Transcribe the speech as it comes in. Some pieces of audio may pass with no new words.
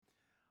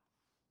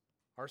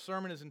Our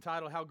sermon is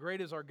entitled, How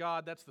Great is Our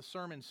God? That's the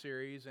sermon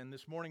series, and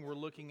this morning we're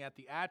looking at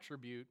the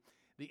attribute,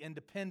 the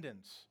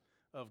independence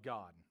of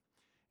God.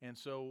 And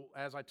so,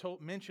 as I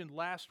mentioned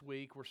last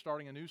week, we're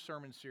starting a new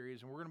sermon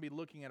series, and we're going to be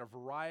looking at a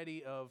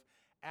variety of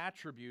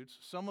attributes.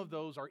 Some of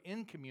those are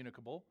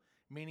incommunicable,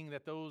 meaning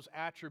that those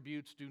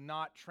attributes do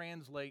not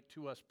translate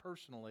to us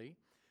personally.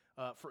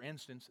 For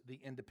instance, the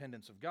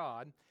independence of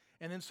God.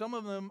 And then some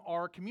of them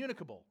are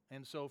communicable.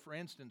 And so, for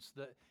instance,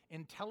 the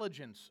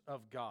intelligence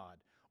of God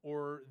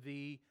or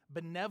the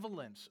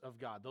benevolence of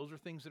God. Those are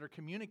things that are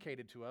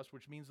communicated to us,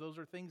 which means those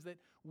are things that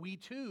we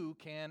too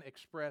can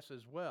express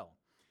as well.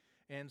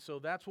 And so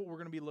that's what we're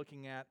going to be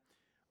looking at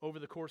over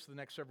the course of the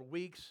next several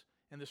weeks.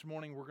 And this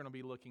morning we're going to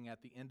be looking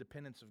at the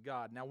independence of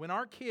God. Now, when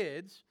our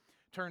kids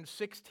turn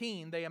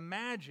 16, they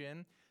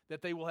imagine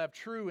that they will have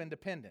true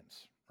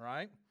independence,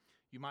 right?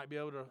 You might be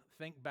able to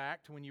think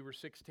back to when you were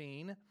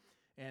 16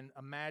 and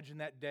imagine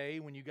that day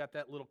when you got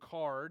that little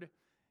card,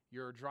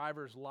 your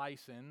driver's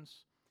license.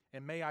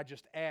 And may I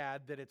just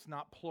add that it's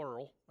not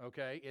plural,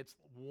 okay? It's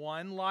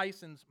one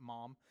license,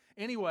 Mom.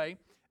 Anyway,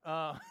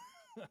 I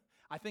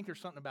think there's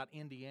something about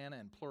Indiana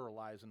and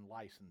pluralizing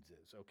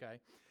licenses, okay?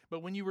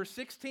 But when you were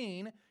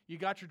 16, you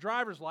got your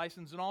driver's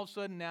license, and all of a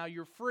sudden now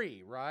you're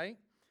free, right?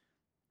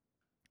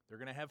 They're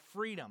going to have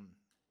freedom,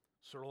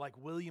 sort of like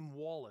William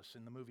Wallace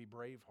in the movie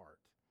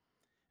Braveheart.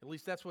 At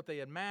least that's what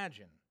they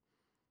imagine,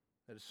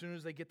 that as soon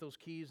as they get those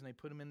keys and they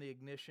put them in the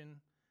ignition,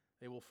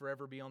 they will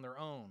forever be on their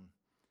own.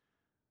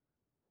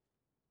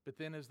 But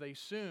then as they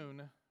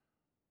soon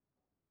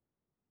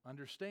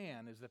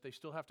understand is that they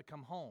still have to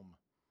come home,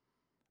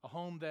 a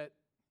home that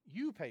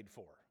you paid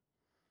for,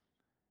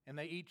 and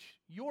they eat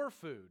your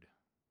food.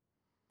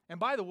 And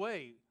by the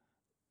way,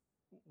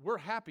 we're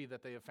happy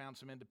that they have found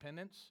some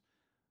independence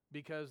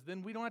because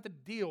then we don't have to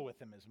deal with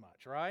them as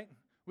much, right?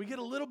 We get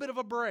a little bit of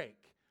a break.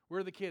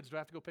 Where are the kids? Do I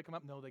have to go pick them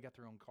up? No, they got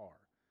their own car.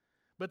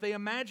 But they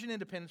imagine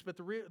independence, but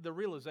the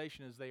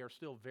realization is they are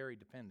still very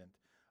dependent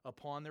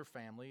upon their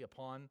family,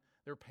 upon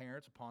their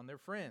parents, upon their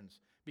friends.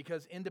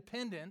 Because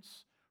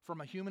independence,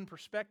 from a human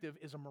perspective,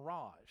 is a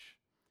mirage.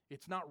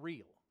 It's not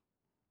real.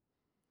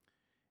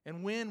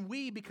 And when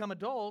we become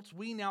adults,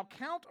 we now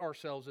count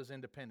ourselves as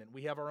independent.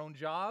 We have our own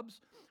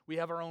jobs, we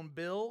have our own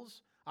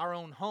bills, our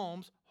own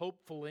homes,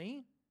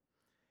 hopefully,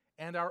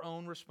 and our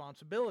own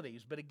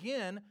responsibilities. But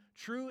again,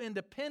 true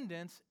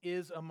independence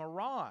is a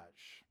mirage.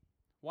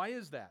 Why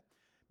is that?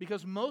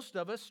 Because most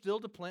of us still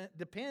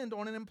depend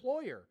on an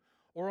employer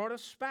or on a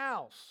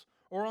spouse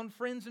or on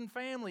friends and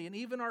family and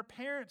even our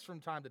parents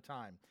from time to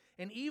time.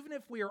 And even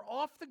if we are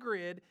off the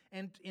grid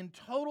and in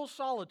total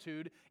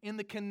solitude in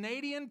the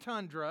Canadian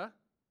tundra,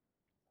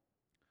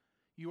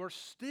 you are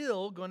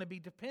still going to be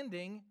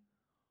depending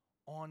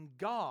on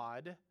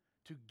God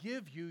to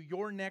give you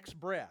your next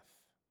breath.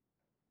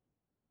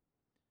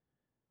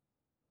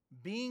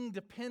 Being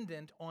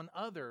dependent on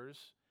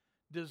others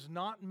does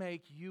not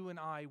make you and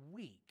I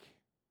weak.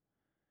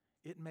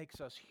 It makes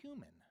us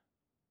human.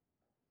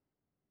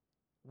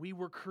 We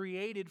were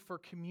created for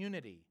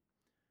community,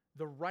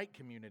 the right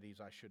communities,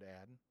 I should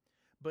add.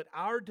 But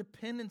our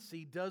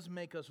dependency does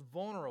make us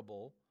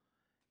vulnerable,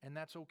 and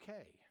that's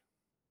okay.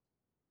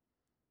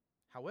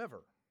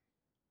 However,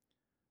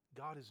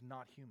 God is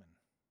not human.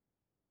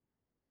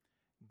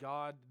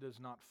 God does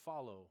not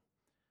follow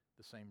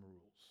the same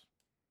rules.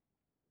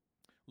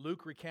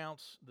 Luke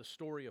recounts the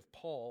story of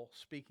Paul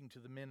speaking to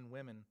the men and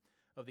women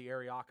of the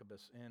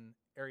Areopagus in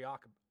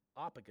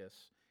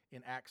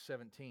Acts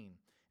 17.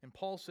 And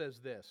Paul says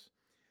this,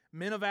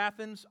 Men of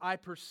Athens, I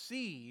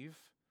perceive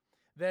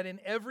that in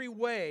every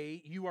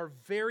way you are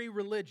very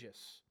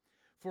religious.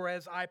 For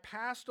as I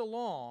passed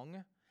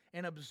along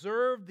and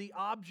observed the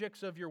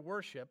objects of your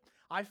worship,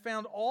 I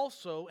found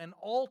also an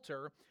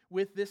altar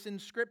with this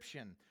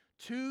inscription,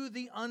 To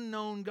the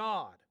unknown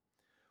God.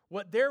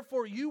 What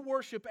therefore you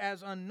worship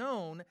as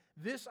unknown,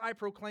 this I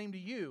proclaim to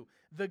you.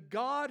 The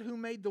God who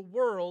made the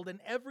world and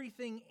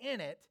everything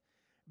in it,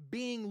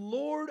 being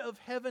Lord of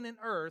heaven and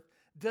earth,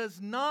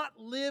 does not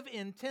live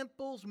in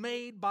temples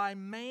made by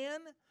man,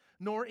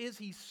 nor is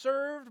he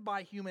served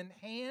by human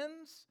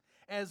hands,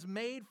 as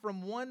made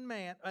from one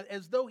man,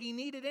 as though he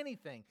needed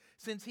anything,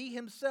 since he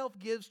himself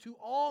gives to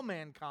all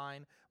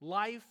mankind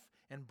life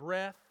and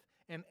breath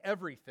and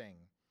everything.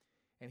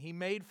 And he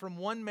made from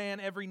one man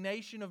every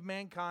nation of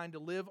mankind to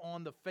live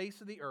on the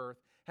face of the earth,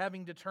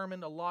 having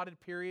determined allotted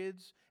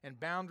periods and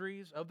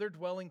boundaries of their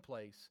dwelling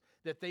place,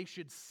 that they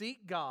should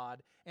seek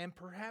God and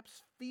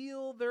perhaps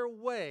feel their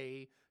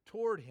way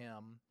toward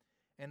Him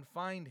and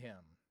find Him.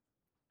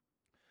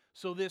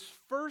 So this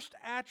first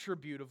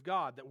attribute of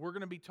God that we're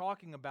going to be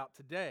talking about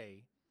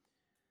today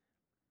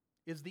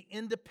is the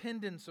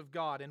independence of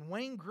God. And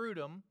Wayne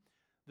Grudem,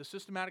 the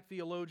systematic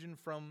theologian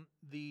from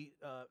the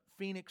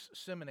Phoenix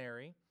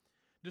Seminary,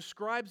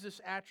 describes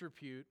this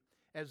attribute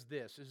as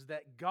this, is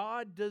that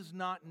God does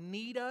not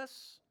need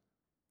us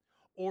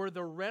or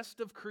the rest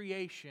of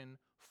creation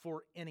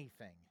for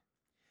anything.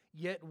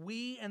 Yet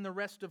we and the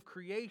rest of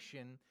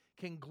creation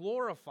can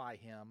glorify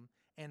Him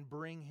and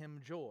bring Him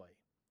joy.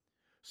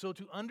 So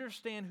to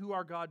understand who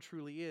our God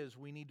truly is,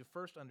 we need to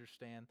first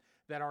understand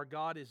that our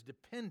God is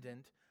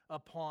dependent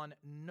upon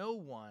no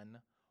one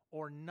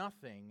or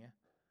nothing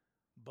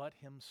but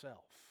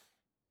Himself.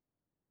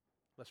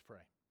 Let's pray.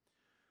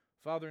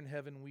 Father in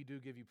heaven, we do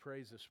give You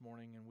praise this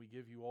morning, and we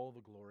give You all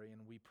the glory,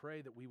 and we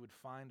pray that we would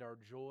find our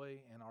joy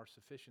and our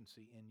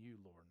sufficiency in You,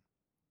 Lord.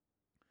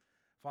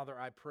 Father,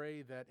 I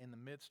pray that in the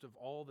midst of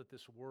all that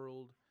this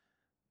world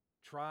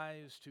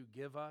tries to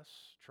give us,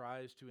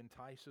 tries to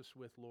entice us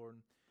with, Lord,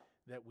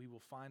 that we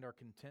will find our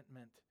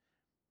contentment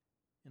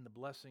in the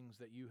blessings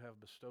that You have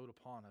bestowed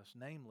upon us,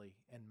 namely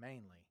and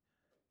mainly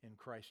in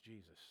Christ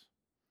Jesus.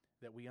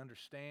 That we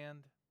understand,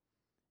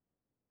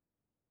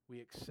 we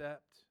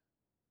accept,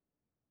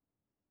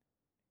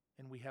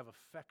 and we have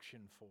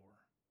affection for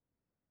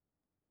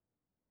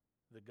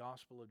the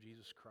gospel of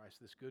Jesus Christ,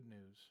 this good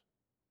news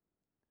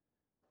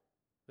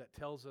that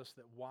tells us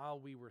that while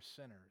we were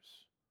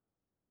sinners,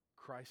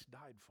 Christ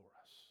died for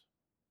us.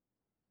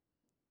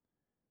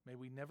 May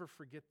we never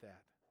forget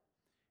that.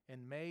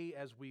 And may,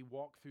 as we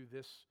walk through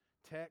this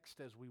text,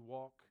 as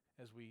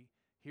we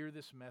hear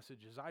this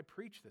message, as I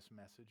preach this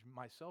message,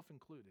 myself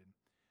included,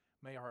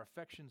 may our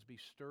affections be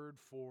stirred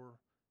for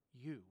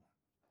You,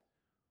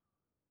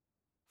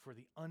 for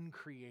the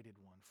uncreated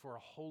one, for a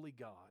holy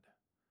God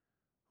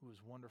who is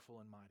wonderful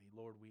and mighty.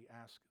 Lord, we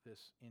ask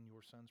this in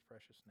Your Son's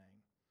precious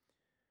name.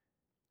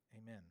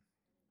 Amen.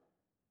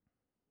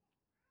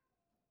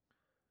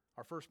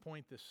 Our first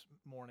point this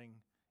morning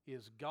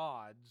is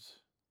God's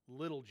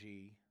little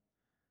g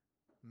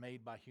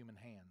made by human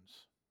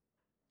hands.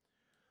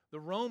 The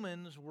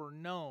Romans were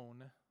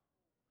known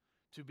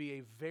to be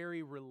a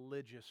very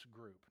religious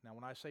group. Now,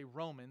 when I say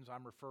Romans,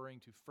 I'm referring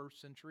to first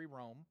century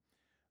Rome.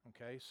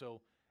 Okay,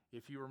 so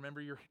if you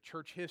remember your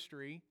church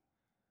history,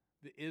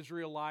 the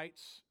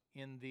Israelites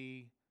in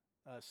the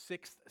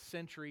 6th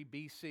century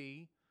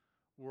BC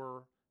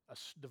were a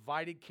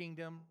divided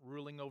kingdom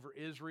ruling over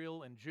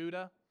Israel and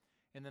Judah.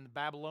 And then the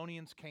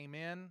Babylonians came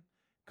in,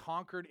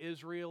 conquered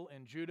Israel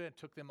and Judah, and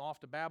took them off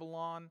to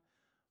Babylon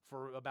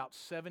for about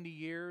 70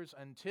 years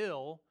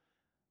until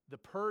the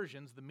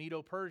Persians, the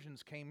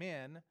Medo-Persians, came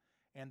in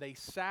and they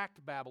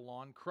sacked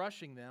Babylon,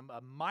 crushing them,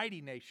 a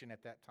mighty nation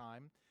at that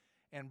time,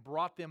 and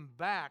brought them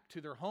back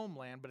to their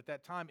homeland. But at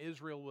that time,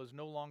 Israel was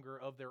no longer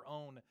of their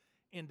own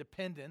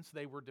independence.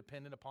 They were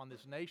dependent upon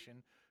this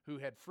nation who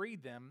had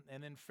freed them.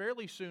 And then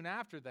fairly soon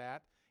after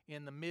that,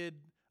 in the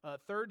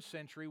mid-3rd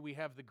century, we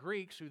have the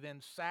Greeks who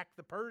then sacked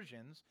the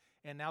Persians,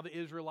 and now the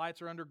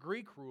Israelites are under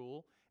Greek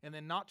rule. And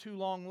then not too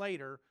long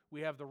later,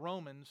 we have the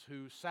Romans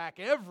who sack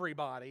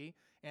everybody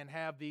and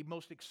have the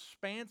most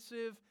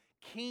expansive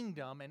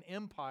kingdom and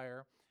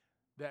empire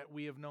that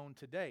we have known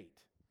to date.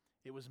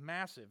 It was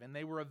massive, and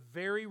they were a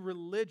very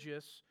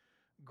religious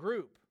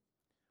group,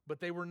 but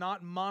they were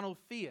not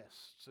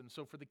monotheists. And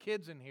so for the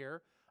kids in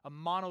here, a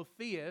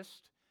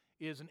monotheist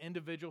is an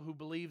individual who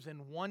believes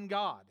in one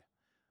God.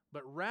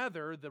 But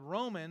rather, the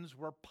Romans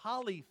were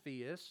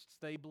polytheists.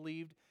 They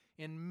believed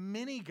in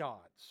many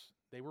gods.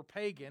 They were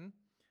pagan.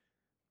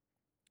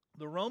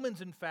 The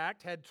Romans, in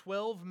fact, had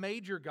 12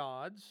 major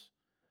gods,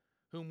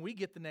 whom we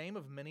get the name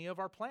of many of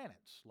our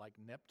planets, like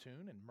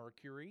Neptune and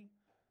Mercury,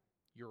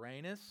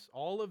 Uranus.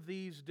 All of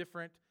these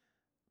different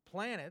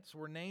planets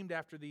were named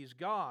after these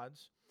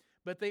gods,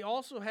 but they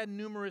also had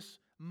numerous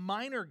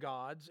minor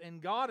gods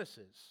and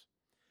goddesses.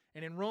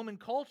 And in Roman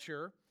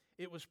culture,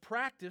 it was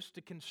practiced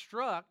to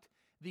construct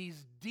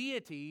these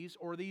deities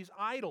or these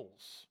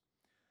idols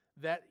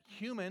that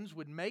humans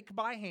would make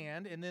by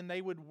hand, and then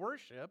they would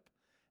worship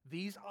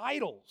these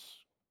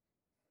idols.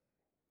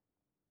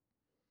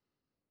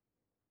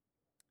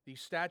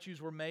 These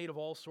statues were made of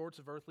all sorts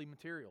of earthly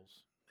materials.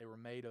 They were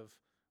made of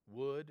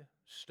wood,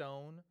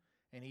 stone,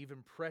 and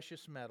even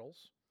precious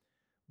metals.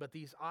 But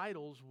these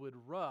idols would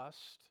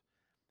rust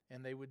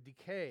and they would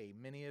decay.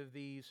 Many of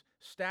these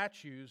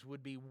statues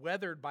would be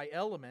weathered by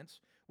elements,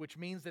 which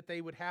means that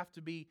they would have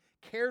to be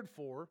cared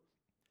for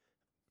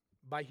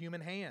by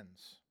human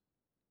hands.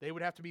 They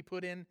would have to be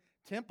put in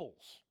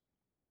temples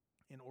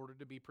in order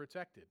to be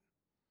protected.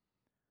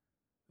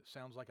 It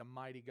sounds like a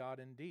mighty God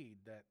indeed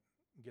that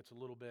gets a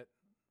little bit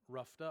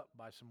roughed up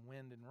by some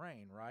wind and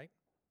rain, right?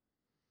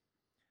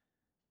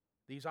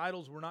 These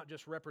idols were not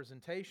just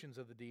representations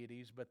of the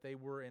deities, but they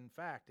were in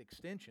fact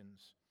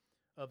extensions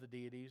of the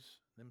deities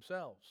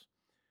themselves.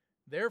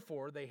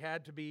 Therefore, they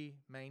had to be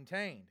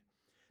maintained.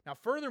 Now,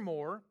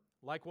 furthermore,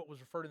 like what was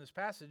referred in this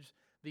passage,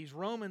 these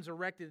Romans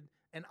erected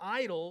an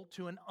idol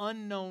to an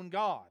unknown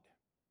God.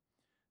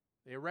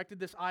 They erected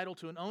this idol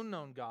to an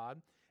unknown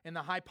God, and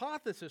the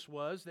hypothesis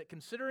was that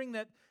considering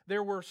that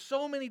there were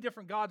so many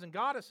different gods and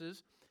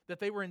goddesses that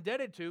they were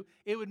indebted to,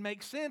 it would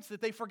make sense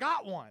that they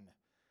forgot one,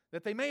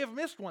 that they may have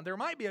missed one. There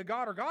might be a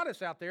god or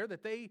goddess out there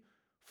that they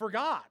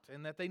forgot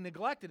and that they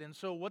neglected. And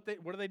so what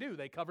do?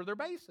 They cover their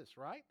bases,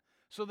 right?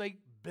 So they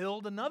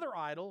build another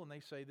idol and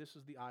they say this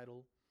is the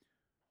idol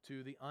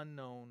to the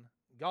unknown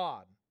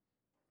God.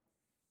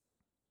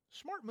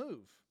 Smart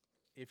move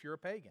if you're a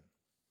pagan.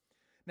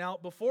 Now,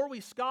 before we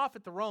scoff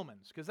at the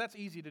Romans, because that's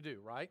easy to do,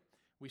 right?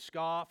 We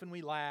scoff and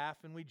we laugh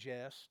and we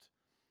jest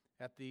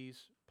at these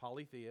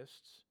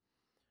polytheists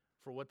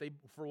for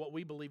what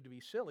we believe to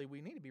be silly.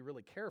 We need to be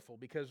really careful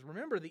because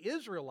remember, the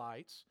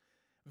Israelites,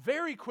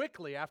 very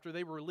quickly after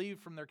they were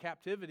relieved from their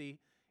captivity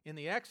in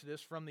the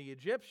Exodus from the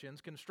Egyptians,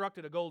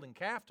 constructed a golden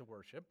calf to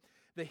worship.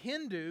 The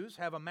Hindus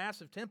have a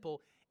massive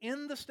temple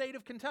in the state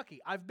of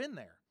Kentucky. I've been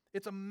there.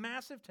 It's a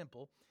massive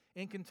temple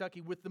in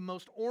Kentucky with the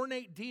most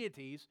ornate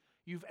deities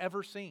you've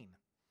ever seen.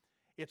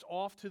 It's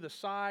off to the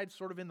side,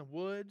 sort of in the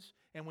woods,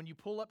 and when you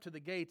pull up to the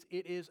gates,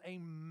 it is a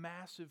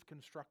massive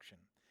construction.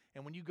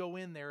 And when you go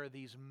in, there are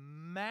these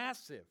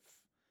massive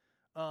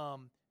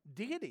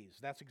deities.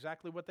 That's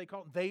exactly what they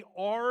call them. They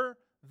are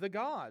the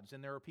gods,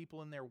 and there are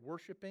people in there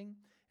worshiping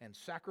and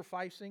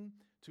sacrificing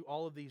to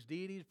all of these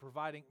deities,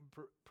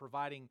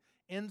 providing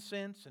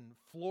incense and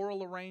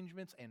floral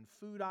arrangements and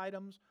food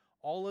items,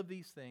 all of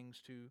these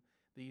things to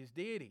these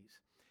deities.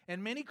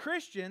 And many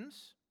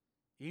Christians,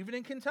 even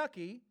in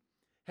Kentucky,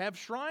 have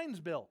shrines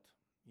built.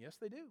 Yes,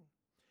 they do.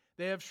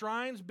 They have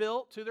shrines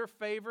built to their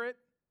favorite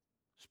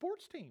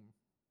sports team,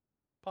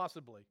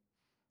 possibly,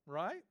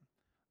 right?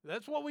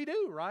 That's what we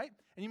do, right?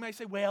 And you may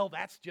say, well,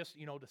 that's just,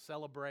 to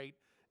celebrate,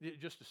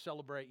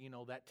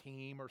 that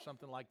team or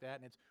something like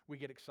that, and we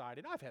get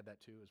excited. I've had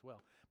that too as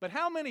well. But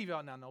how many of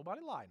y'all, now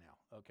nobody lie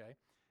now, okay?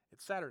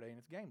 It's Saturday and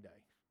it's game day,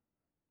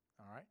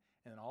 all right?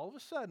 And then all of a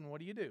sudden,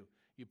 what do?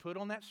 You put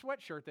on that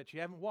sweatshirt that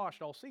you haven't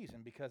washed all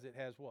season because it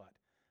has what?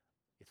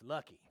 It's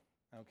lucky,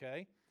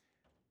 okay?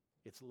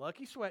 It's a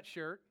lucky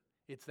sweatshirt.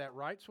 It's that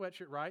right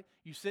sweatshirt, right?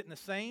 You sit in the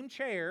same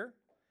chair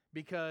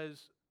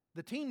because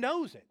the team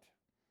knows it.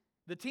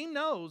 The team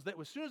knows that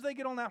as soon as they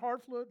get on that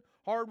hardwood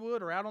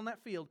or out on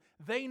that field,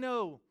 they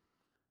know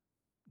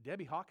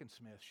Debbie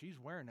Hawkinsmith, she's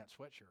wearing that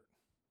sweatshirt.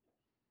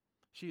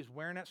 She is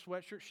wearing that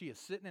sweatshirt. She is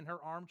sitting in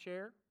her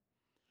armchair,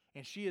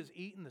 and she is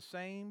eating the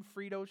same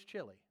Fritos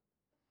chili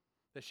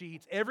that she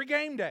eats every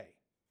game day.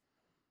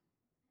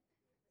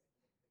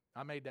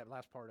 I made that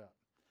last part up.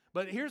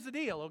 But here's the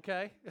deal,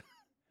 okay?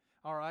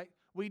 All right.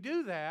 We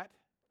do that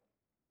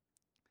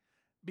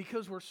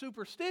because we're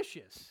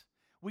superstitious.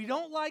 We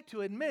don't like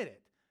to admit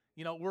it.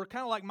 We're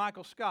kind of like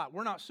Michael Scott.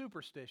 We're not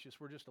superstitious.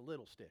 We're just a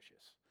little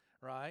stitious,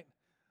 right?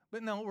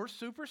 But no, we're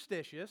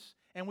superstitious,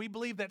 and we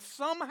believe that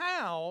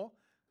somehow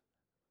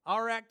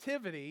our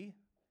activity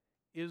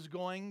is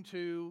going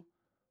to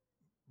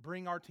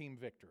bring our team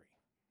victory.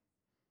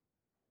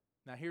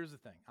 Now, here's the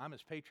thing. I'm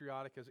as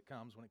patriotic as it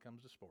comes when it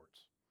comes to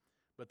sports.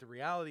 But the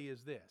reality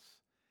is this,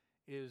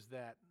 is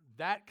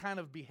that kind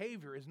of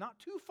behavior is not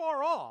too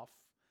far off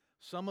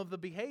some of the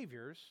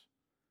behaviors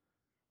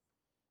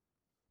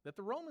that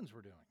the Romans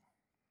were doing.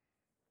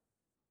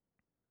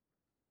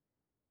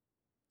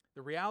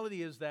 The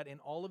reality is that in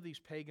all of these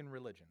pagan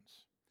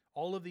religions,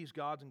 all of these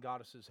gods and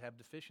goddesses have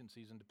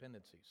deficiencies and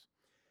dependencies.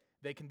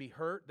 They can be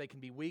hurt, they can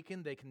be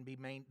weakened,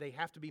 they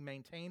have to be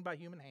maintained by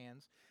human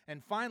hands.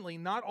 And finally,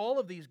 not all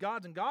of these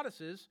gods and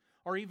goddesses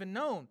are even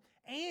known.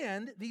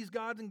 And these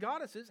gods and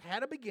goddesses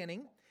had a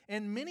beginning,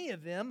 and many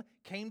of them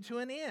came to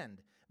an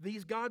end.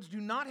 These gods do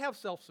not have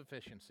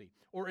self-sufficiency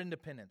or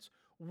independence.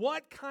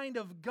 What kind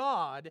of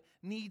God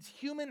needs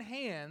human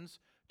hands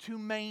to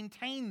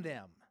maintain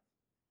them?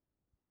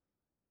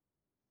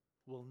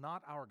 Well,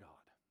 not our God.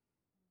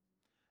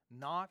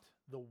 Not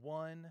the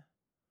one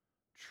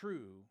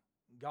true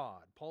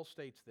God. Paul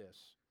states this,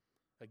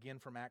 again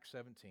from Acts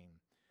 17.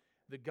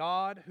 The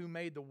God who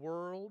made the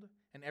world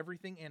and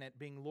everything in it,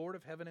 being Lord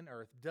of heaven and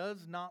earth,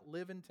 does not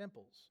live in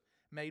temples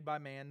made by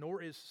man,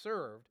 nor is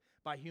served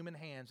by human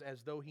hands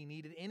as though he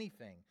needed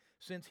anything,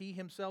 since he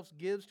himself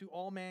gives to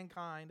all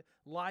mankind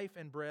life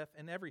and breath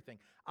and everything.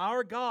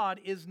 Our God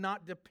is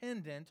not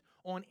dependent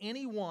on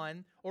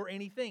anyone or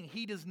anything.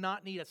 He does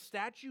not need a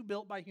statue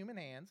built by human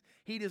hands.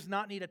 He does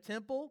not need a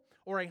temple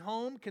or a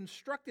home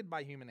constructed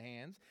by human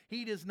hands.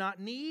 He does not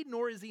need,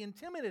 nor is he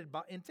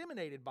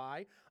intimidated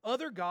by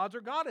other gods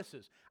or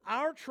goddesses.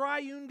 Our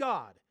triune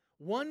God,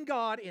 one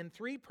God in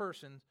three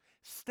persons,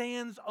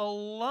 stands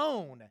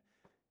alone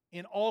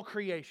in all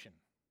creation.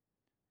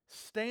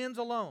 Stands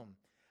alone.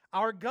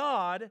 Our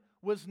God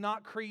was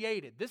not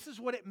created. This is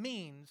what it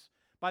means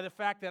by the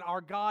fact that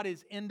our God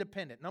is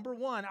independent. Number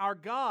one, our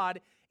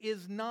God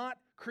is not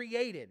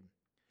created.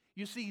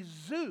 You see,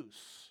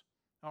 Zeus,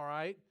 all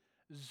right,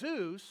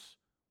 Zeus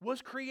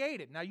was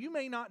created. Now, you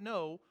may not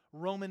know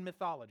Roman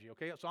mythology,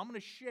 okay? So I'm going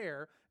to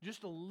share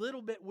just a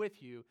little bit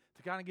with you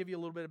to kind of give you a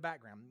little bit of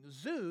background.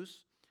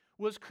 Zeus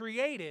was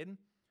created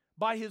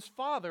by his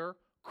father,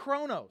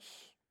 Kronos,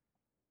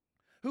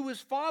 who was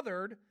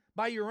fathered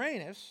by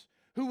Uranus,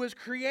 who was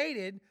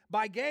created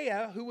by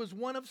Gaia, who was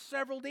one of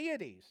several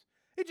deities.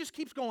 It just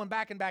keeps going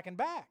back and back and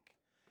back.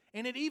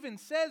 And it even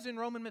says in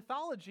Roman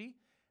mythology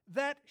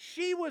that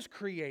she was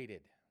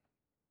created.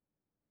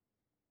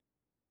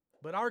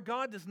 But our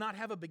God does not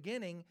have a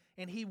beginning,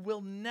 and he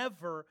will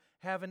never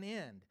have an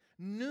end.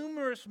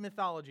 Numerous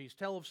mythologies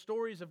tell of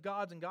stories of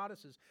gods and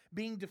goddesses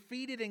being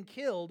defeated and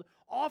killed,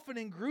 often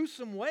in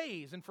gruesome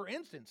ways. And for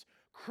instance,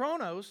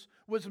 Kronos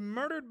was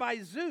murdered by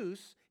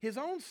Zeus, his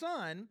own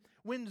son,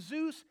 when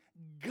Zeus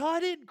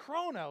gutted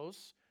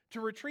Kronos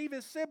to retrieve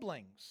his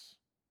siblings.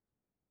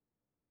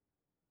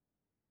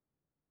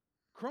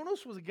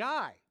 Kronos was a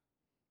guy.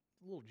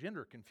 A little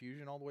gender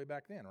confusion all the way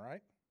back then,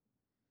 right?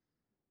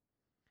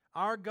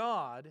 Our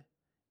God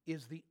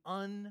is the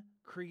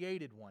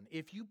uncreated one.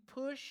 If you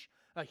push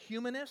a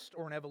humanist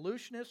or an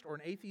evolutionist or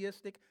an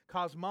atheistic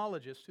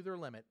cosmologist to their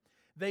limit,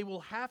 they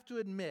will have to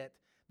admit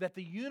that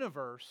the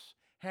universe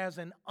has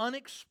an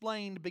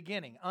unexplained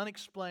beginning,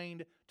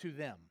 unexplained to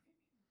them.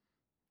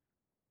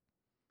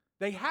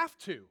 They have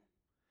to.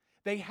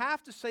 They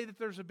have to say that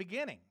there's a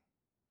beginning.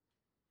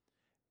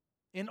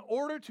 In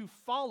order to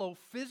follow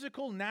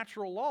physical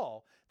natural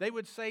law, they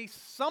would say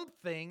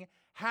something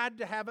had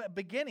to have a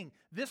beginning.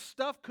 This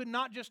stuff could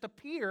not just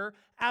appear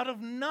out of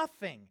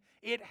nothing.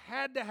 It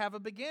had to have a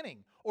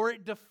beginning, or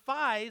it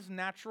defies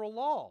natural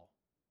law.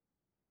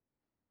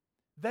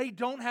 They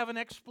don't have an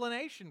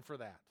explanation for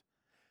that.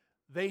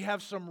 They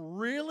have some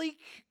really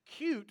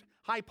cute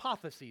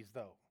hypotheses,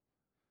 though.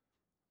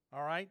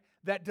 All right?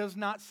 That does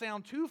not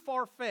sound too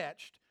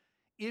far-fetched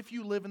if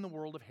you live in the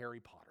world of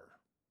Harry Potter.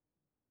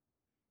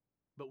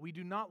 But we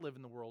do not live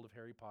in the world of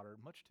Harry Potter,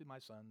 much to my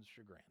son's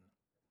chagrin.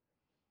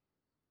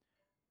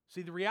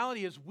 See, the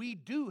reality is we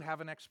do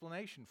have an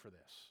explanation for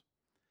this.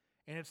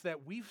 And it's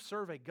that we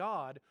serve a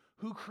God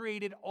who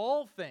created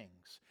all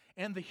things.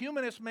 And the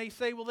humanist may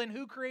say, well, then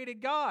who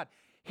created God?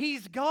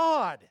 He's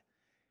God.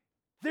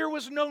 There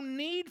was no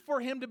need for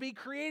Him to be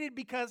created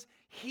because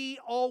He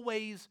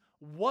always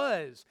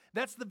was.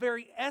 That's the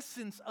very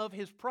essence of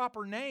His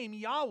proper name,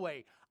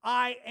 Yahweh.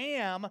 I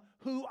am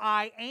who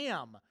I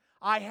am.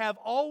 I have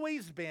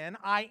always been,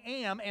 I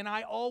am, and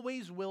I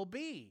always will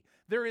be.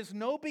 There is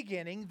no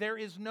beginning, there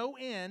is no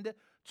end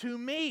to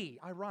me.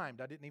 I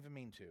rhymed, I didn't even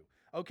mean to.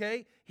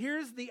 Okay?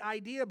 Here's the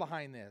idea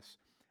behind this.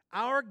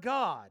 Our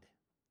God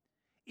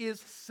is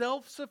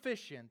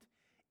self-sufficient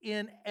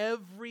in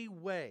every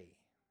way.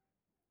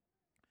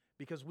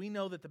 Because we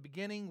know that the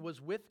beginning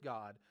was with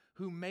God,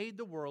 who made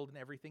the world and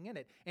everything in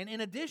it. And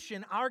in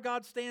addition, our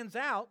God stands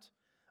out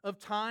of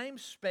time,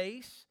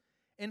 space,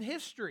 and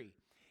history.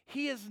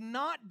 He is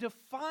not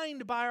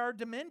defined by our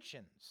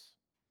dimensions.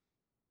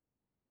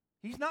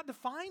 He's not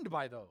defined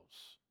by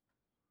those.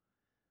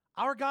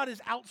 Our God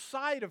is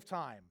outside of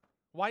time.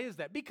 Why is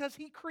that? Because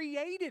He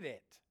created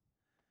it.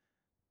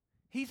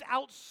 He's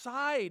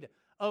outside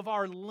of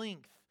our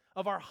length,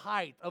 of our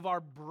height, of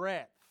our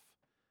breadth.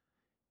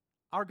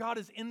 Our God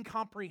is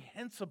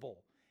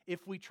incomprehensible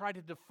if we try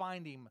to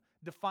define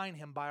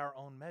Him by our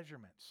own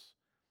measurements.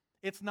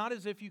 It's not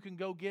as if you can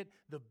go get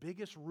the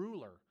biggest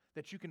ruler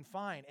that you can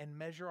find and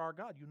measure our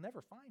God. You'll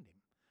never find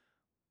Him.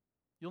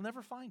 You'll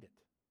never find it.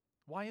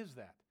 Why is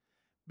that?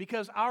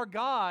 Because our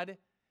God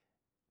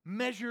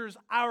measures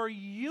our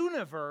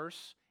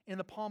universe in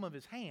the palm of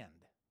His hand.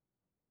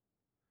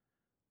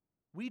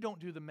 We don't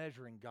do the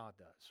measuring, God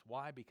does.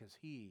 Why? Because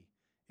He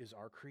is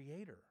our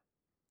Creator.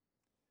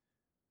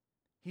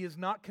 He is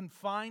not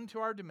confined to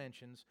our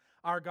dimensions.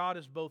 Our God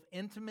is both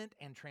intimate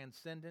and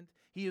transcendent.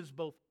 He is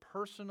both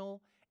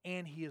personal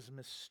and He is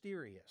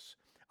mysterious.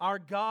 Our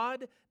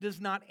God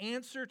does not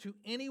answer to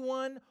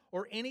anyone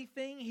or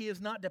anything. He is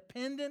not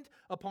dependent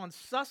upon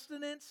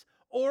sustenance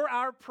or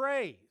our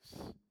praise.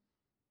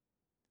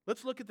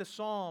 Let's look at the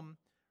psalm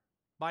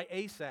by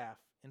Asaph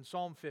in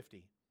Psalm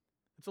 50.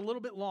 It's a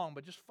little bit long,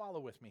 but just follow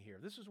with me here.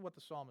 This is what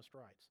the psalmist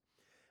writes.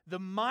 The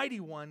mighty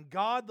one,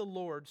 God the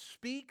Lord,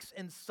 speaks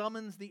and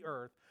summons the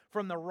earth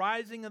from the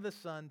rising of the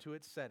sun to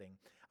its setting.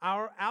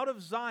 Out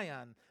of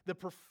Zion, the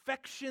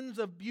perfections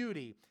of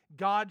beauty,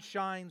 God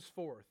shines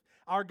forth.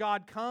 Our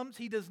God comes,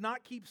 He does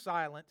not keep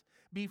silent.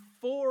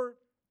 Before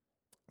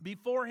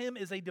Him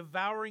is a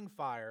devouring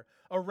fire,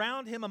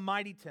 around Him a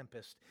mighty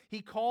tempest.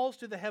 He calls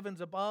to the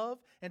heavens above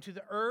and to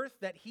the earth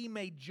that He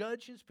may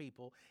judge His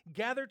people.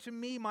 Gather to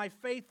me, my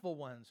faithful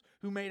ones,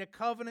 who made a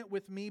covenant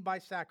with me by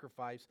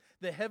sacrifice.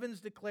 The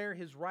heavens declare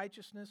His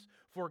righteousness,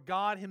 for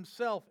God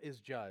Himself is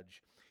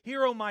judge.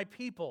 Hear, O my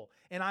people,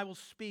 and I will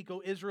speak.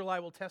 O Israel, I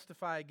will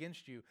testify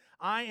against you.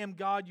 I am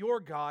God, your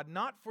God.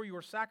 Not for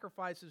your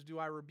sacrifices do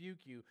I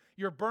rebuke you.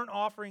 Your burnt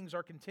offerings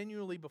are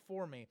continually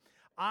before me.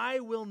 I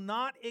will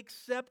not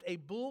accept a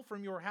bull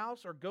from your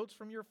house or goats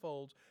from your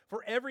folds,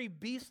 for every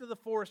beast of the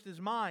forest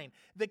is mine,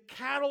 the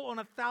cattle on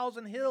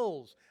 1,000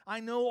 hills. I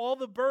know all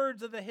the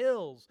birds of the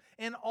hills,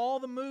 and all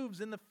the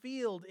moves in the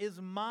field is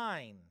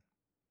mine.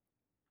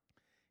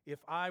 If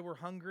I were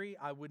hungry,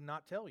 I would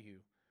not tell you,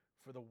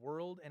 for the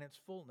world and its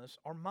fullness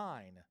are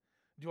mine.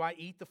 Do I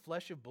eat the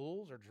flesh of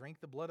bulls or drink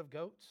the blood of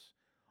goats?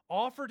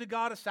 Offer to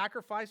God a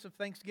sacrifice of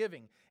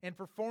thanksgiving, and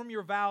perform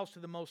your vows to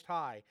the Most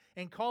High,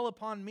 and call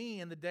upon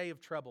me in the day of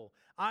trouble.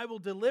 I will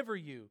deliver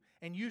you,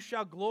 and you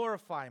shall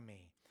glorify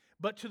me.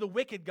 But to the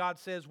wicked, God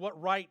says,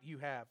 what right you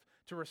have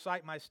to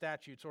recite my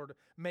statutes or to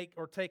make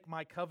or take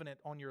my covenant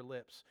on your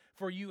lips?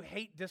 For you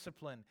hate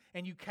discipline,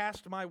 and you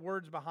cast my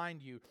words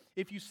behind you.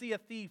 If you see a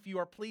thief, you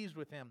are pleased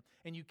with him,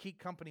 and you keep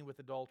company with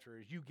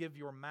adulterers. You give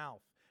your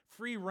mouth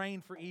free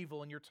rein for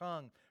evil, and your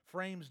tongue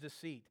frames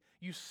deceit.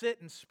 You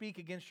sit and speak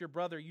against your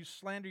brother. You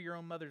slander your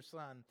own mother's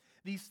son.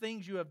 These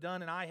things you have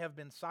done, and I have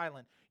been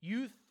silent.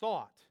 You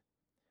thought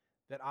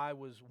that I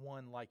was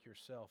one like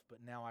yourself, but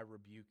now I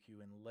rebuke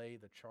you and lay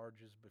the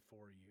charges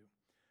before you.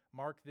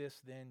 Mark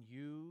this then,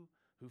 you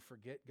who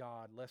forget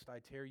God, lest I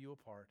tear you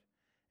apart,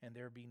 and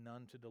there be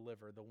none to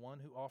deliver. The one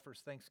who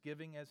offers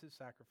thanksgiving as his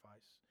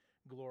sacrifice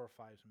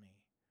glorifies me.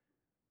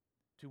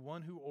 To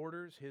one who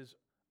orders his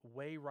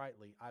way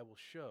rightly, I will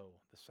show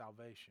the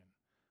salvation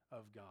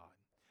of God.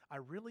 I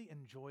really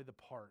enjoy the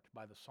part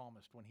by the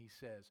psalmist when he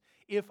says,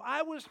 if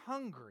I was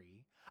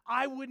hungry,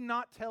 I would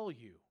not tell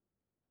you.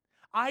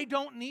 I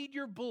don't need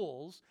your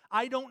bulls.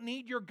 I don't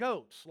need your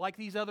goats like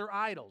these other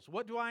idols.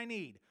 What do I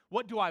need?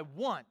 What do I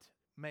want?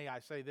 May I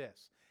say this?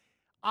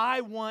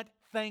 I want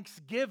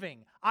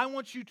thanksgiving. I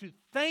want you to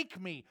thank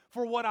me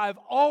for what I've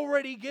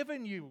already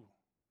given you.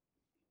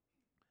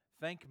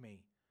 Thank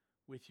me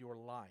with your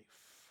life.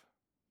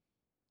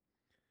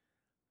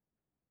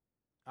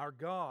 Our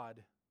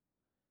God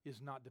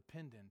is not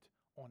dependent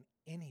on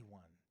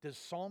anyone. Does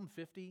Psalm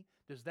 50,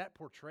 does that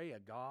portray a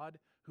God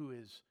who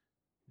is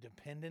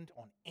dependent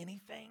on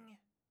anything?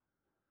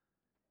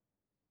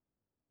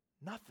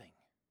 Nothing.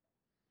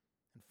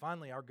 And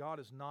finally, our God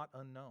is not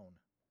unknown.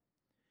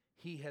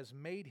 He has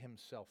made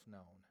himself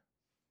known.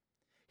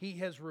 He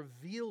has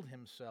revealed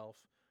himself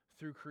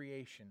through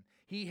creation.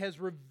 He has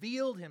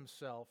revealed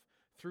himself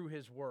through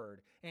his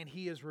word. And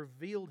he has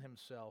revealed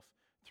himself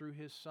through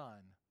his Son,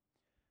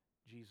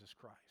 Jesus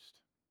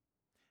Christ.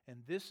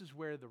 And this is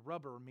where the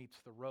rubber meets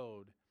the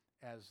road,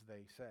 as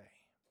they say.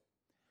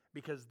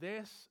 Because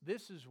this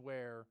is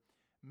where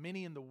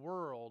many in the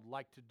world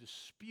like to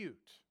dispute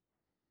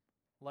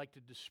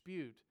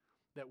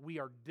that we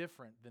are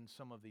different than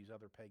some of these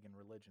other pagan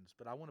religions.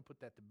 But I want to put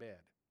that to bed.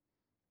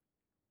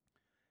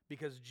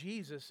 Because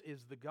Jesus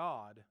is the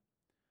God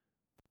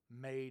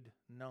made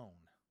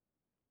known.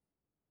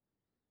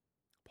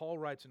 Paul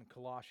writes in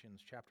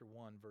Colossians chapter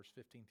 1, verse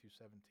 15 through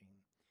 17,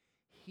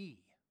 He,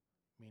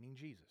 meaning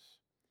Jesus,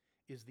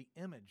 is the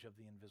image of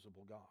the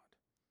invisible God,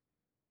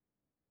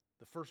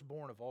 the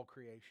firstborn of all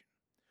creation.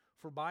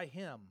 For by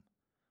him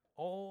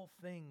all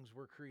things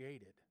were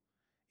created,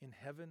 in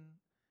heaven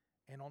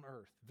and on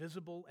earth,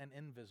 visible and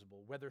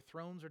invisible, whether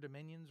thrones or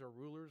dominions or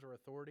rulers or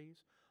authorities,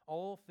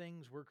 all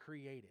things were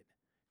created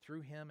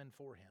through him and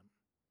for him.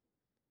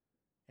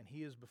 And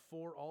he is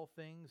before all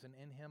things, and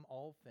in him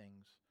all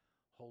things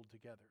hold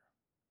together.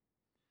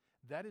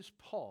 That is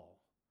Paul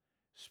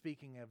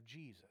speaking of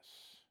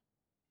Jesus.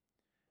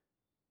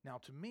 Now,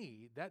 to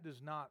me, that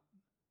does not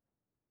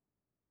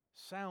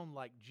sound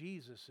like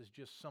Jesus is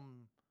just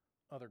some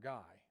other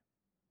guy.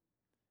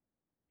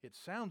 It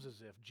sounds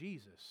as if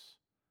Jesus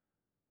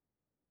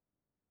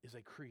is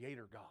a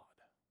creator God.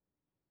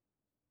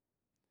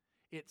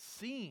 It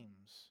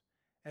seems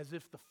as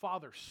if the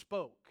Father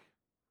spoke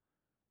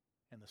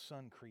and the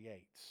Son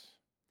creates.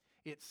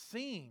 It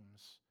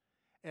seems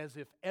as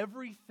if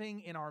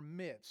everything in our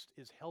midst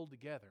is held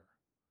together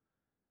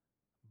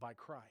by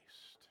Christ.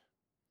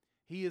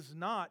 He is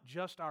not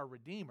just our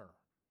Redeemer.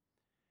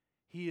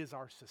 He is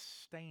our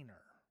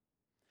sustainer.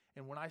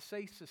 And when I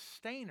say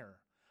sustainer,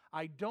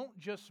 I don't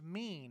just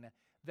mean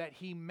that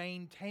He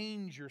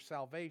maintains your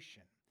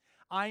salvation.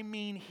 I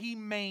mean He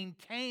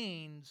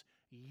maintains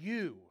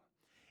you.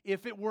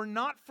 If it were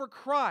not for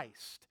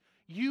Christ,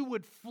 you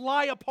would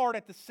fly apart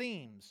at the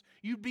seams.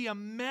 You'd be a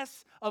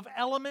mess of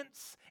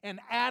elements and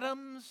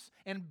atoms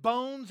and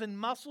bones and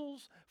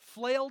muscles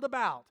flailed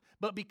about.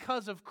 But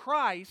because of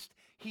Christ,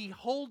 He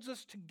holds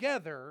us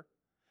together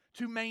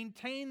to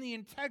maintain the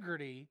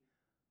integrity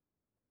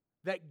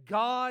that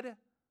God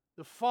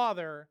the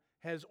Father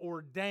has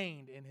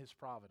ordained in His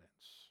providence.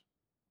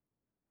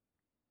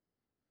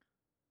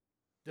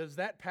 Does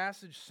that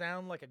passage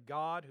sound like a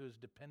God who is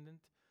dependent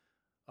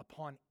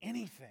upon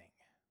anything?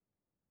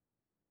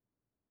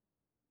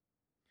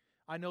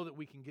 I know that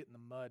we can get in the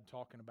mud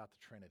talking about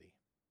the Trinity.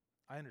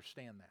 I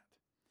understand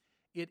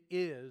that. It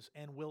is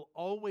and will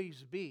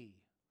always be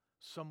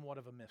somewhat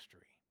of a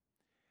mystery.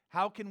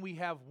 How can we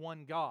have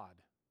one God,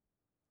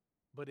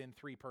 but in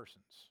three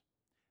persons?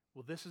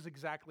 Well, this is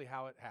exactly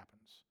how it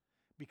happens,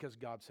 because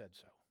God said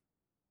so.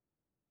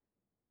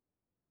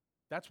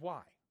 That's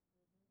why.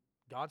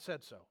 God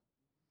said so.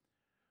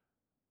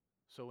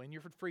 So in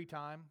your free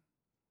time,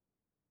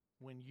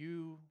 when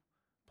you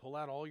pull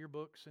out all your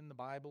books in the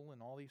Bible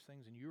and all these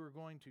things, and you are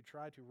going to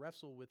try to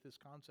wrestle with this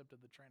concept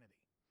of the Trinity,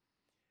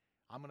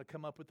 I'm going to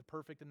come up with the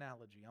perfect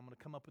analogy. I'm going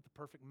to come up with the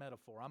perfect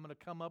metaphor. I'm going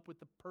to come up with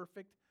the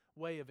perfect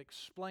way of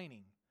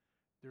explaining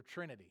their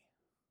Trinity.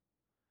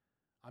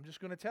 I'm just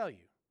going to tell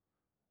you,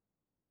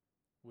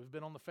 we've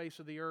been on the face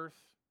of the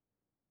earth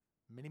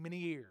many, many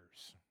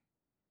years,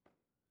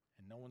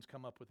 and no one's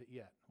come up with it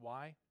yet.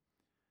 Why?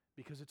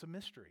 Because it's a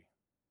mystery.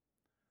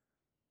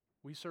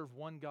 We serve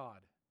one God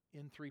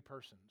in three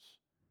persons,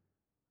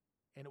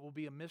 and it will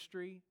be a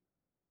mystery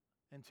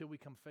until we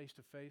come face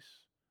to face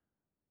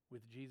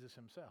with Jesus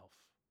Himself.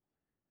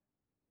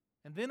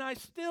 And then I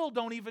still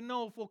don't even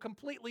know if we'll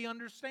completely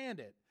understand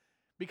it,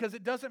 because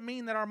it doesn't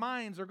mean that our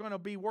minds are going to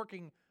be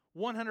working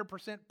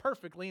 100%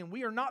 perfectly, and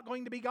we are not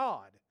going to be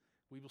God.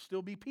 We will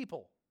still be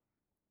people.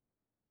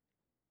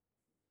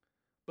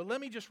 But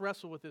let me just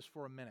wrestle with this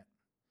for a minute,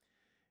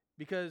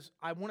 because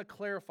I want to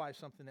clarify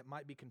something that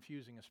might be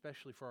confusing,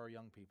 especially for our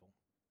young people.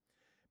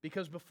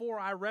 Because before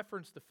I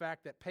referenced the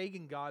fact that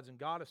pagan gods and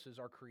goddesses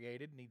are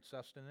created, need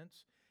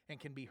sustenance, and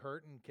can be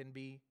hurt and can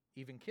be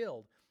even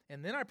killed.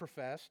 And then I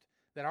professed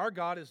that our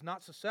God is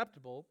not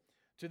susceptible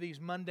to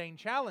these mundane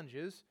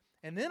challenges.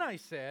 And then I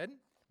said,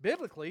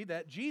 biblically,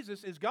 that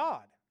Jesus is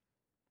God.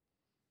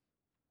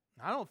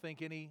 I don't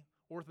think any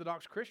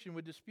Orthodox Christian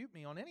would dispute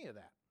me on any of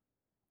that.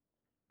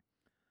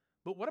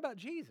 But what about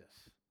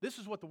Jesus? This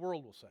is what the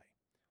world will say.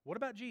 What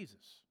about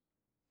Jesus?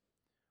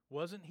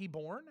 Wasn't he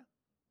born?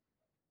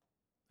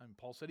 And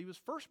Paul said he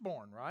was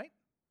firstborn, right?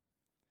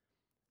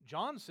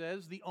 John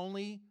says the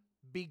only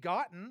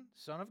begotten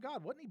Son of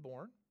God. Wasn't he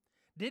born?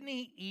 Didn't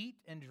he eat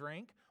and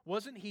drink?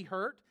 Wasn't he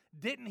hurt?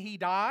 Didn't he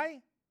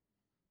die?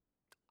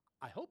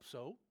 I hope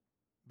so,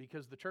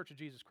 because the Church of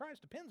Jesus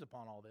Christ depends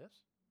upon all this.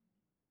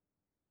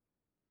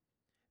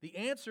 The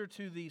answer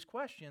to these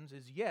questions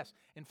is yes.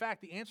 In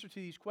fact, the answer to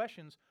these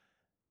questions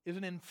is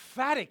an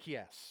emphatic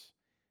yes.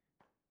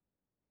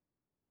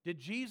 Did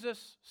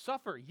Jesus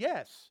suffer?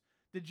 Yes.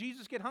 Did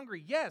Jesus get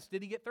hungry? Yes.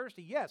 Did he get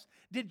thirsty? Yes.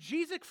 Did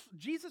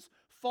Jesus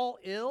fall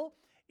ill?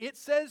 It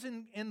says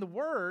in the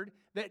Word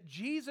that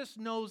Jesus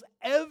knows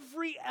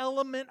every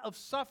element of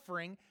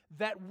suffering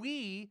that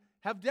we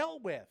have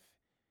dealt with.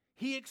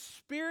 He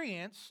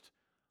experienced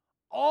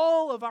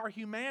all of our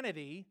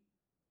humanity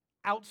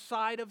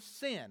outside of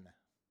sin.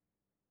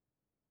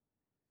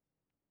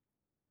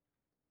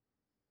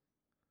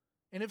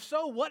 And if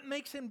so, what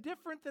makes him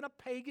different than a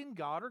pagan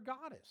god or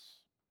goddess?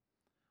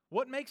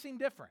 What makes him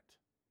different?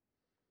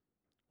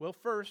 Well,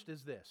 first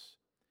is this.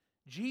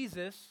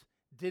 Jesus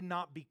did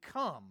not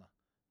become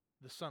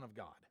the Son of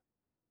God.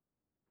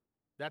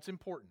 That's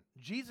important.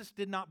 Jesus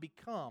did not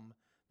become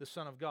the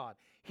Son of God.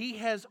 He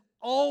has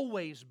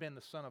always been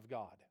the Son of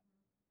God.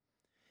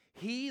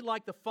 He,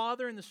 like the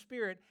Father and the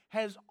Spirit,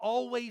 has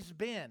always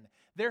been.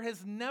 There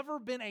has never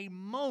been a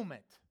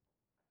moment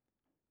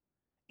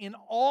in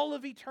all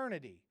of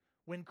eternity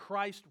when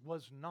Christ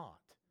was not.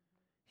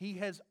 He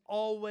has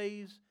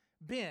always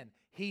been.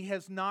 He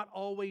has not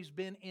always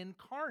been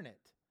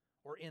incarnate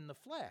or in the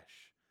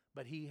flesh,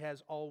 but He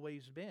has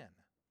always been.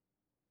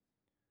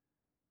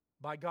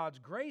 By God's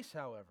grace,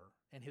 however,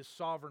 and His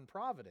sovereign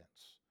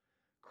providence,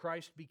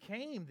 Christ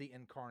became the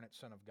incarnate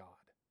Son of God.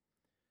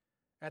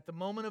 At the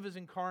moment of His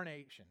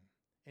incarnation,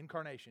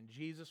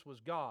 Jesus was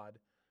God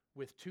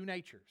with two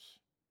natures,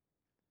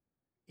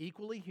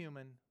 equally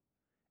human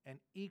and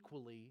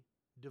equally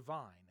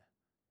divine.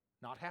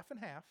 Not half and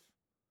half,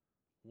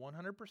 100%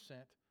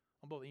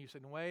 on both. And you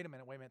said, wait a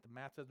minute, the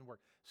math doesn't work.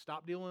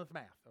 Stop dealing with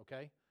math,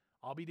 okay?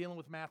 I'll be dealing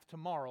with math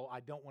tomorrow. I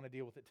don't want to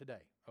deal with it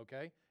today,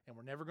 okay? And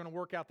we're never going to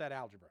work out that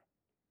algebra.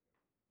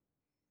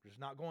 We're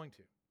just not going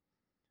to.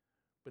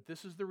 But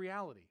this is the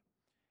reality,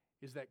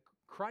 is that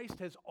Christ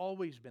has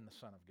always been the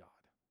Son of God.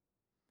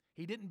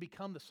 He didn't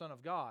become the Son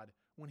of God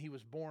when He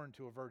was born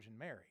to a Virgin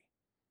Mary.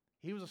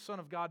 He was a Son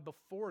of God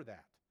before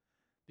that.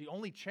 The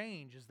only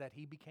change is that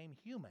He became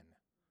human.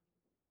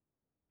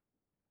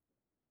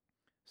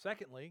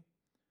 Secondly,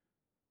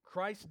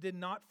 Christ did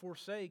not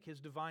forsake His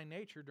divine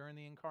nature during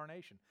the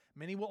incarnation.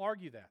 Many will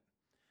argue that.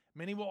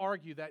 Many will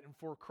argue that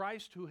for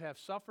Christ to have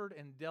suffered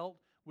and dealt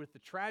with the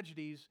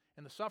tragedies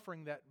and the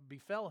suffering that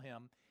befell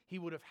Him, He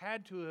would have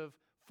had to have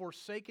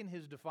forsaken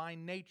His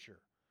divine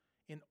nature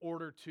in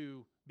order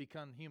to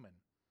become human.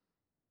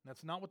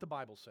 That's not what the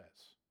Bible says.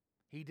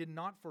 He did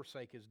not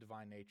forsake His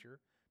divine nature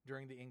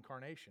during the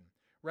incarnation.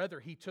 Rather,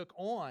 He took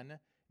on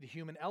the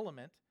human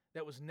element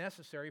that was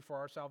necessary for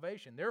our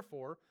salvation.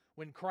 Therefore,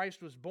 when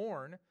Christ was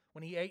born,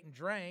 when He ate and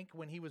drank,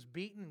 when He was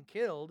beaten and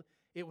killed,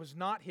 it was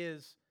not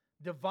His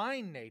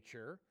divine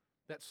nature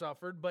that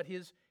suffered, but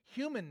His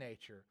human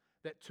nature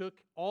that took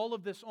all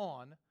of this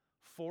on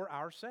for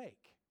our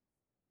sake.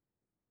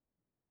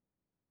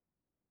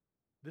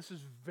 This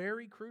is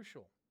very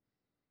crucial.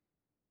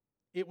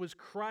 It was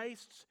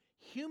Christ's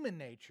human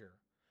nature,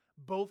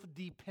 both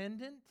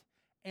dependent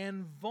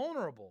and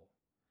vulnerable,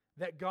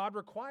 that God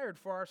required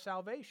for our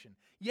salvation.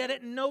 Yet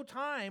at no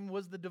time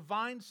was the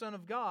divine Son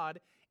of God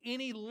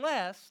any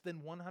less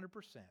than 100%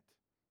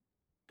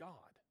 God.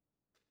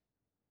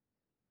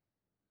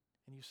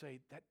 And you say,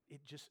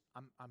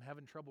 I'm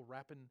having trouble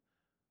wrapping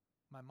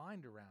my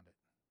mind around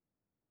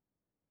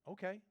it.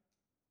 Okay.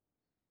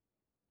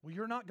 Well,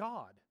 you're not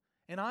God,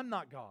 and I'm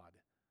not God.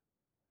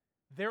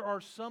 There are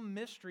some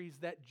mysteries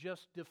that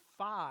just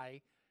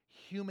defy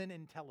human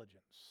intelligence.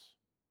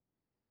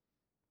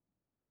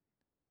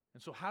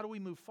 And so how do we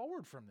move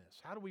forward from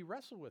this? How do we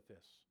wrestle with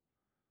this?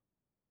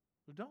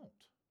 We don't.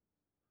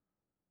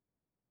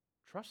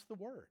 Trust the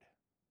Word.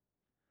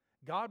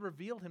 God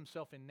revealed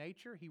Himself in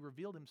nature. He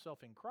revealed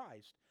Himself in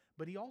Christ.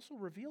 But He also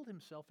revealed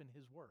Himself in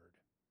His Word.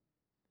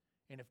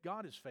 And if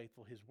God is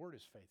faithful, His Word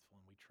is faithful,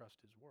 and we trust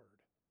His Word.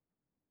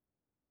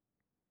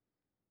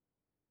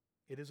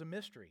 It is a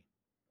mystery.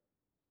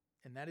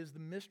 And that is the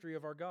mystery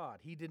of our God.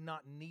 He did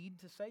not need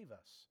to save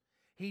us.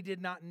 He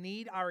did not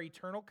need our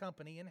eternal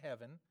company in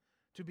heaven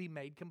to be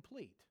made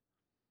complete.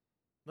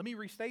 Let me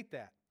restate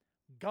that.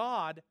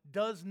 God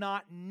does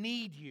not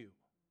need you.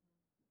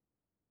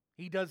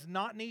 He does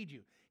not need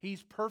you.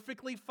 He's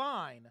perfectly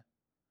fine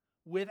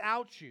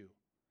without you.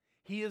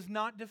 He is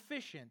not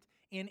deficient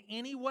in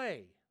any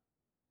way.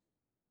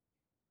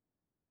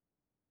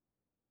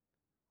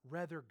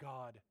 Rather,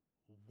 God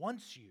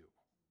wants you.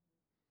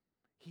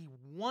 He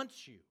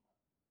wants you.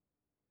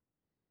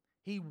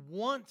 He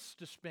wants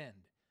to spend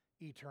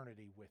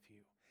eternity with you.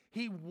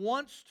 He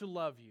wants to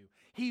love you.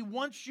 He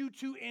wants you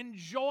to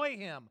enjoy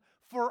Him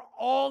for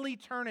all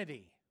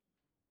eternity.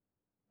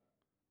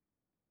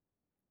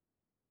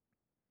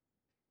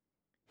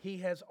 He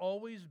has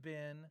always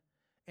been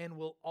and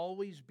will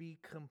always be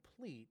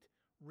complete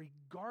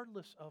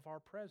regardless of our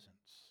presence.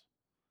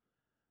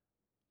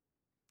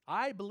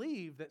 I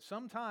believe that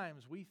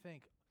sometimes we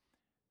think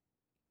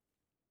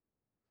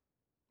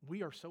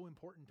we are so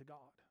important to God.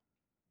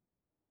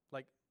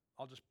 Like,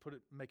 I'll just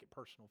make it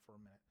personal for a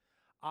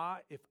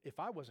minute. If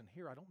I wasn't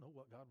here, I don't know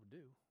what God would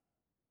do.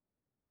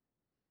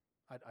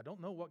 I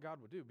don't know what God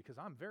would do because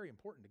I'm very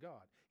important to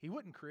God. He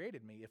wouldn't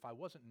created me if I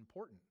wasn't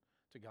important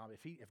to God,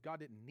 if God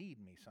didn't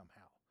need me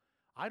somehow.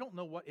 I don't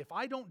know if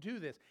I don't do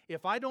this,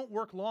 if I don't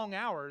work long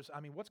hours, I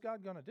mean, what's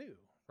God going to do,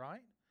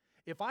 right?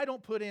 If I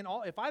don't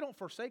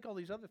forsake all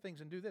these other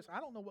things and do this, I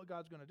don't know what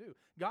God's going to do.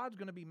 God's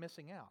going to be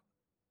missing out.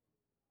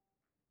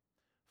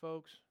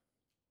 Folks,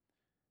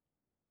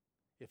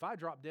 if I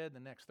drop dead in the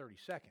next 30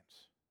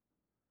 seconds,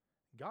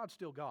 God's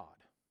still God.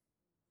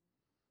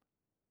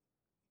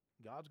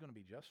 God's going to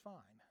be just fine.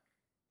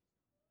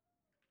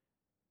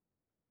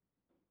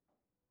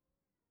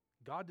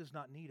 God does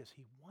not need us.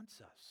 He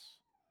wants us.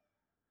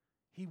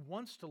 He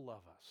wants to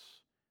love us.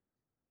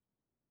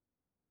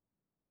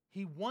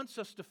 He wants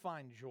us to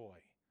find joy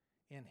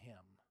in Him.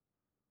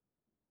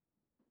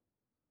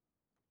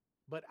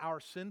 But our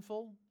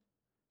sinful,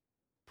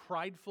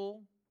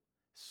 prideful,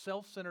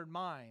 self-centered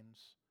minds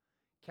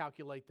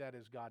calculate that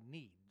as God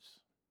needs.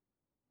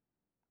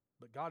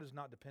 But God is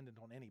not dependent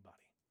on anybody,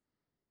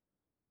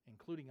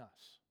 including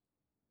us.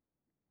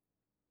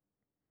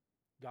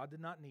 God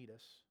did not need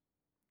us.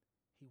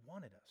 He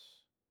wanted us.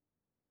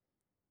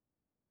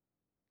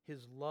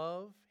 His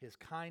love, His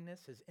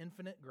kindness, His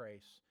infinite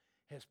grace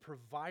has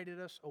provided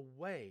us a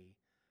way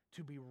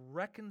to be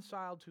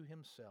reconciled to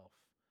Himself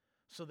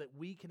so that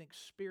we can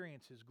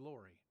experience His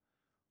glory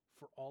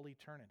for all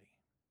eternity.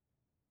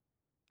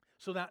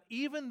 So that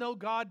even though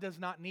God does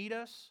not need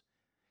us,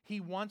 He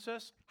wants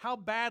us. How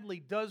badly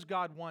does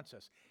God want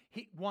us?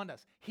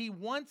 He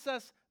wants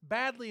us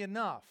badly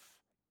enough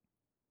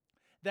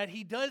that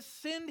He does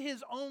send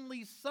His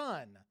only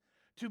Son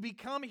to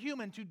become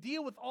human, to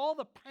deal with all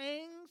the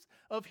pangs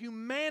of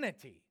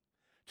humanity,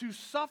 to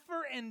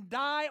suffer and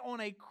die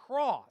on a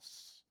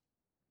cross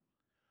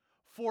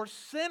for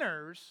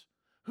sinners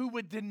who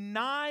would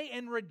deny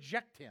and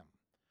reject Him,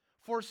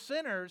 for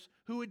sinners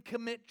who would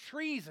commit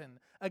treason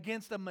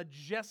against a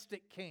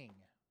majestic King.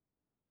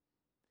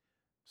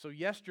 So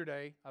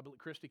yesterday, I believe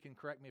Christy can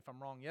correct me if I'm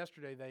wrong,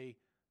 yesterday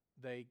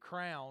they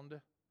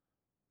crowned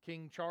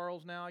King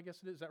Charles now, I guess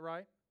it is. Is that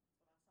right?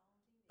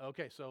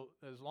 Okay, so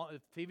as long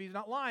as TV's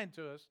not lying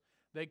to us,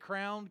 they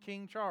crowned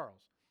King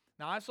Charles.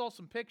 Now, I saw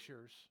some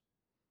pictures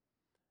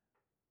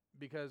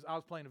because I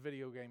was playing a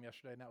video game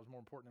yesterday, and that was more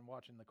important than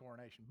watching the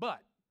coronation.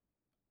 But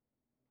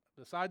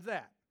besides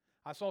that,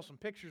 I saw some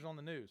pictures on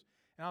the news,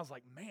 and I was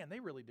like, man, they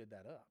really did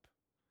that up.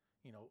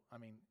 You know, I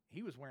mean,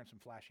 he was wearing some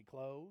flashy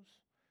clothes,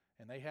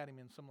 and they had him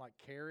in some like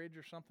carriage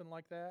or something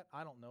like that.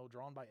 I don't know,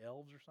 drawn by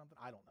elves or something.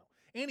 I don't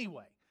know.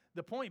 Anyway,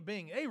 the point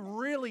being, they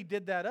really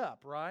did that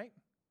up, right?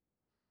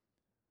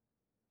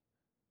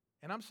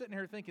 And I'm sitting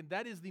here thinking,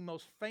 that is the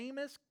most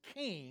famous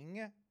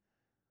king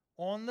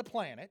on the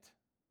planet.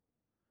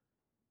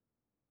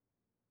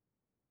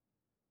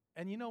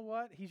 And you know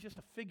what? He's just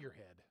a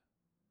figurehead.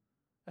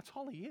 That's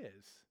all he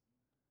is.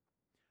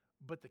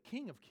 But the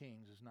King of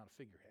Kings is not a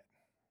figurehead.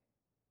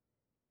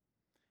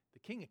 The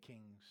King of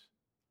Kings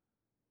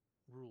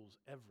rules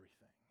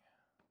everything,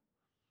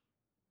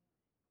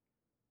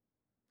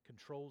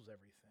 controls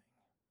everything.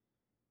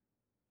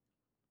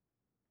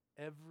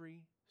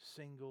 Every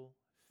single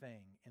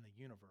thing in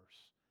the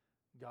universe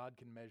God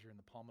can measure in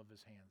the palm of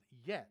His hand.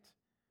 Yet,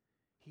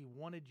 He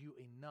wanted you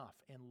enough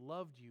and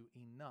loved you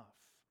enough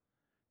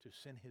to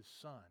send His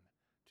Son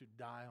to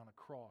die on a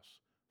cross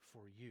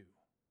for you.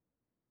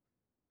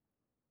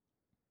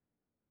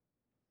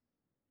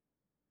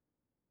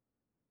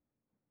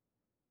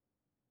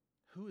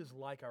 Who is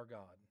like our God?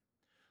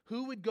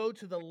 Who would go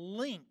to the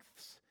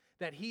lengths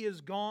that He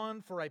has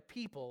gone for a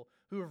people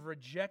who have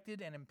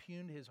rejected and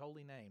impugned His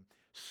holy name?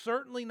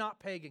 Certainly not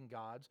pagan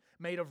gods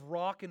made of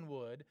rock and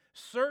wood.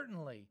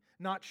 Certainly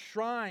not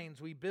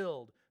shrines we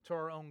build to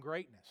our own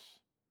greatness.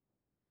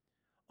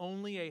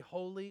 Only a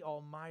holy,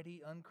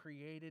 almighty,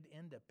 uncreated,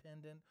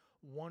 independent,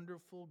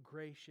 wonderful,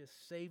 gracious,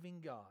 saving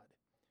God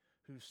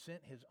who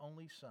sent His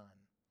only Son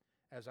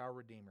as our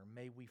Redeemer.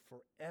 May we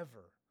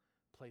forever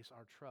place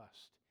our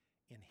trust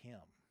in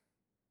Him.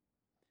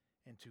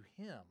 And to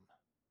Him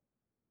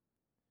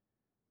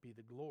be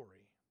the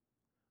glory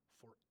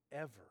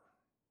forever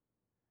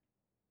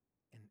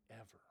and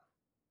ever.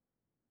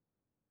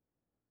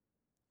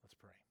 Let's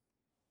pray.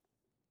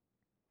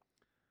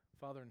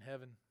 Father in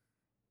heaven,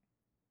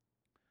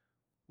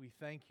 we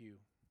thank you.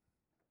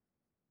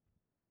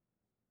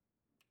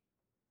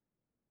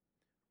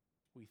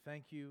 We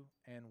thank you,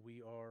 and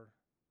we are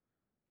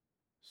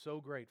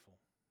so grateful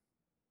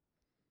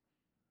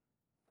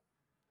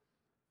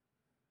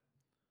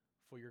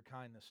for your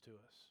kindness to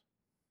us.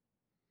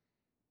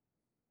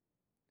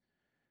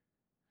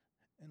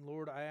 And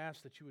Lord, I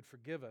ask that you would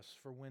forgive us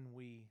for when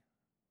we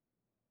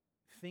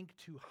think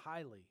too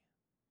highly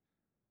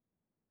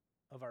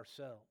of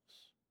ourselves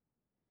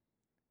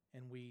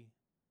and we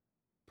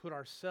put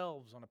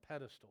ourselves on a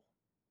pedestal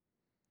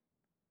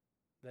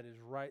that is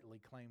rightly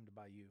claimed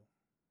by you.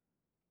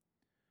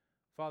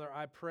 Father,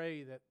 I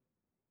pray that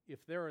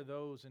if there are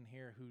those in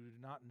here who do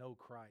not know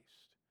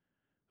Christ,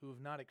 who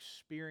have not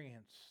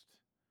experienced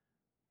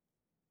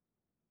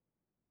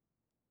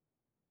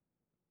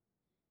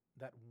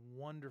that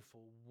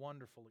wonderful,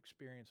 wonderful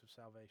experience of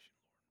salvation,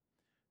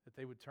 Lord, that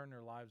they would turn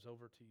their lives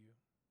over to you.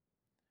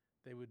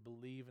 They would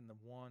believe in the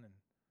one and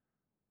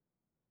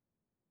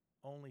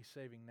only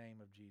saving name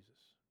of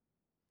Jesus.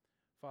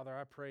 Father,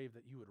 I pray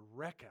that you would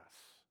wreck us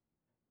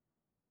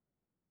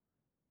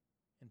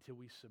until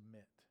we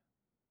submit.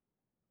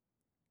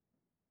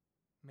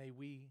 May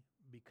we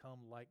become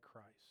like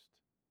Christ.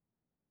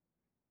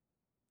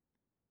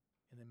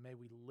 And then may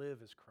we live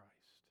as Christ,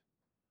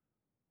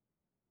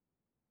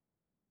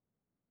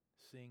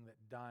 seeing that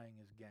dying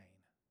is gain.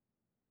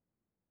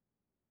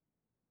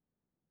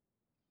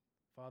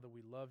 Father,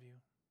 we love you.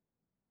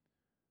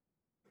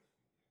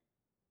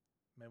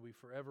 May we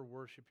forever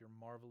worship your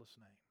marvelous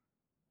name.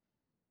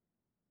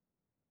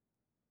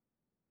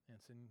 And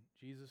it's in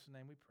Jesus'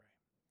 name we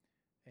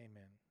pray.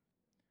 Amen.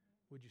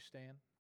 Would you stand?